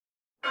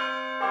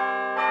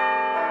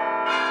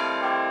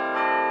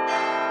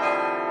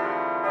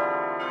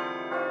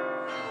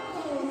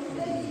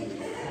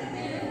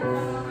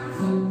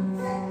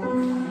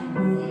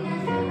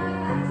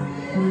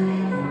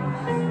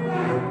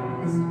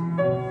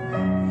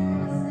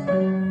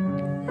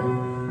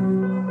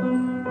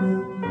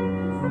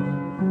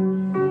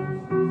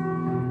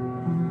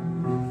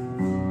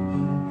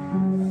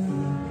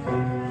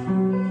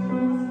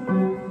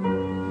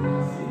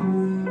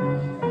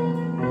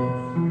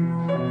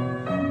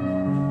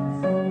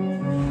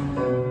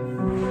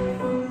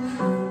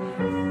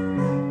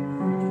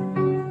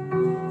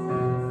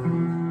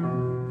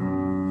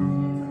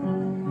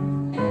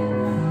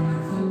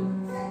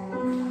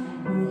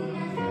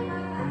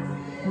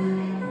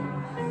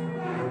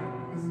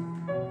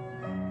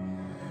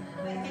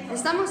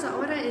Estamos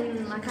ahora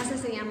en la casa,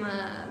 se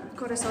llama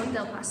Corazón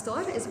del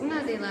Pastor. Es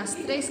una de las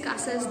 3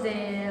 casas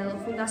de la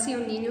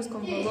Fundación Niños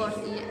con Valor.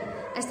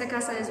 Y esta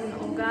casa es un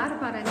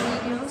hogar para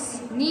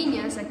niños,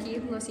 niñas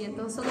aquí, lo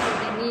siento, solo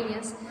de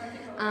niñas.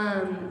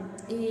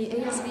 Y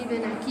ellas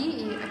viven aquí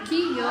y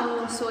aquí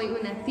yo soy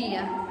una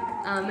tía,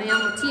 me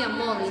llamo tía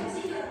Molly.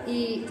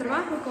 Y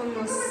trabajo con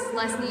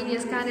las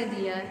niñas cada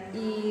día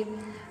y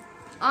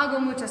hago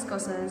muchas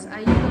cosas.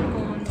 Ayudo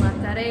con la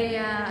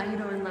tarea,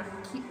 ayudo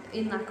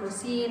en la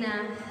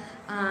cocina.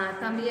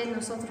 También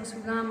nosotros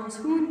jugamos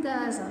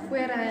juntas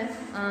afuera,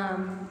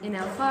 en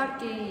el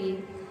parque.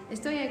 Y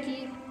estoy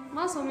aquí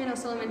más o menos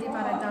solamente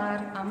para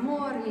dar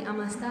amor y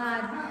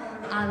amistad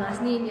a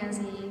las niñas.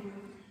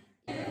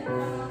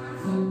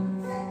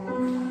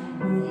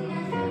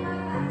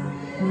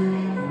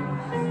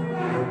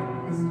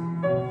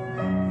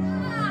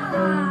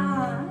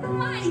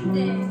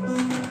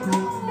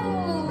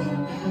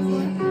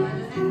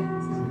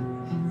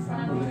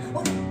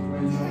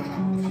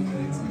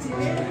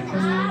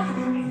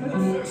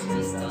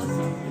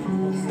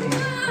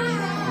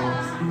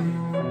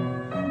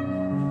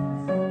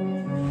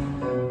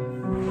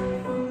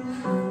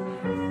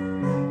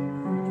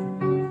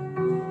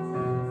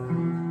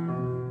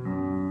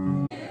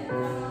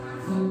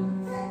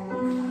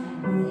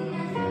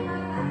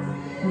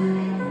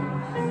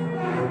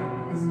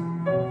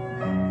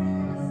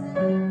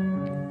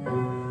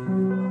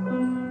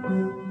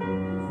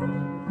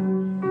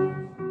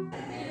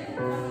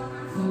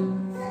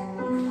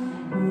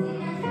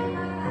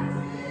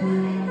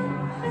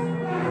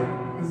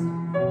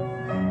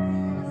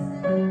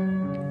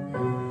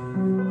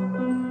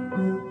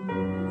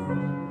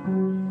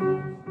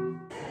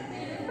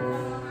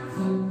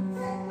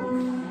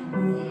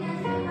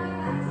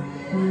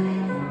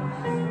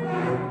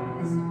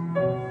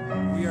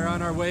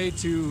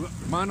 To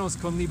Manos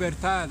con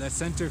Libertad, a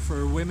center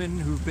for women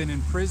who've been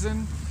in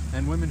prison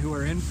and women who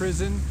are in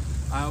prison,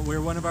 where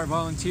one of our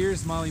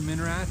volunteers,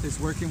 Minnerath, is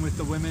working with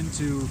the women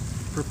to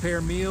prepare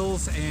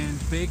meals and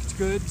baked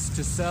goods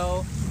to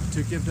sell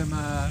to give them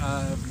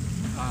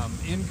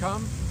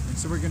income. And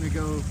so we're going to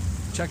go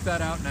check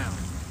that out now.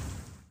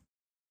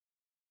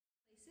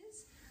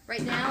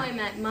 Right now I'm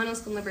at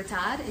Manos con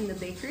Libertad in the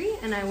bakery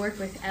and I work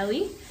with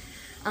Ellie.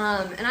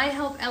 And I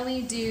help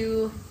Ellie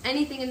do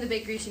anything in the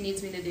bakery she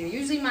needs me to do.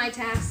 Usually my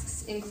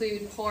tasks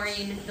include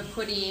pouring the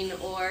pudding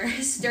or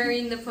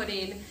stirring the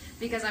pudding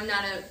because I'm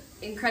not an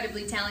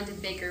incredibly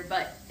talented baker,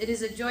 but it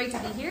is a joy to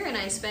be here and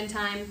I spend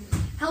time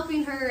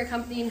helping her,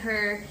 accompanying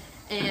her,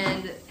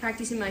 and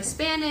practicing my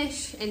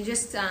Spanish and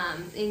just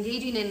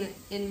engaging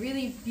in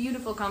really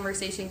beautiful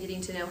conversation,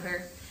 getting to know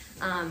her.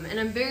 And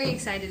I'm very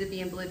excited to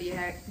be in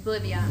Bolivia.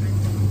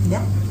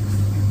 Yeah.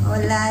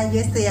 Hola,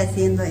 yo estoy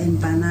haciendo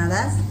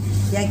empanadas.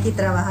 Y aquí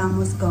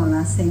trabajamos con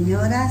las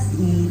señoras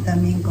y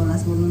también con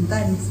las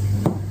voluntarias.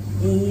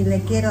 Y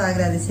le quiero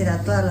agradecer a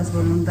todas las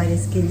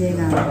voluntarias que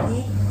llegan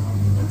aquí.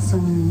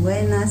 Son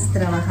buenas,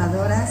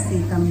 trabajadoras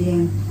y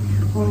también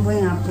un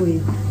buen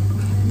apoyo.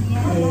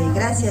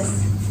 Gracias.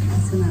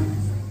 Es una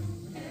vez.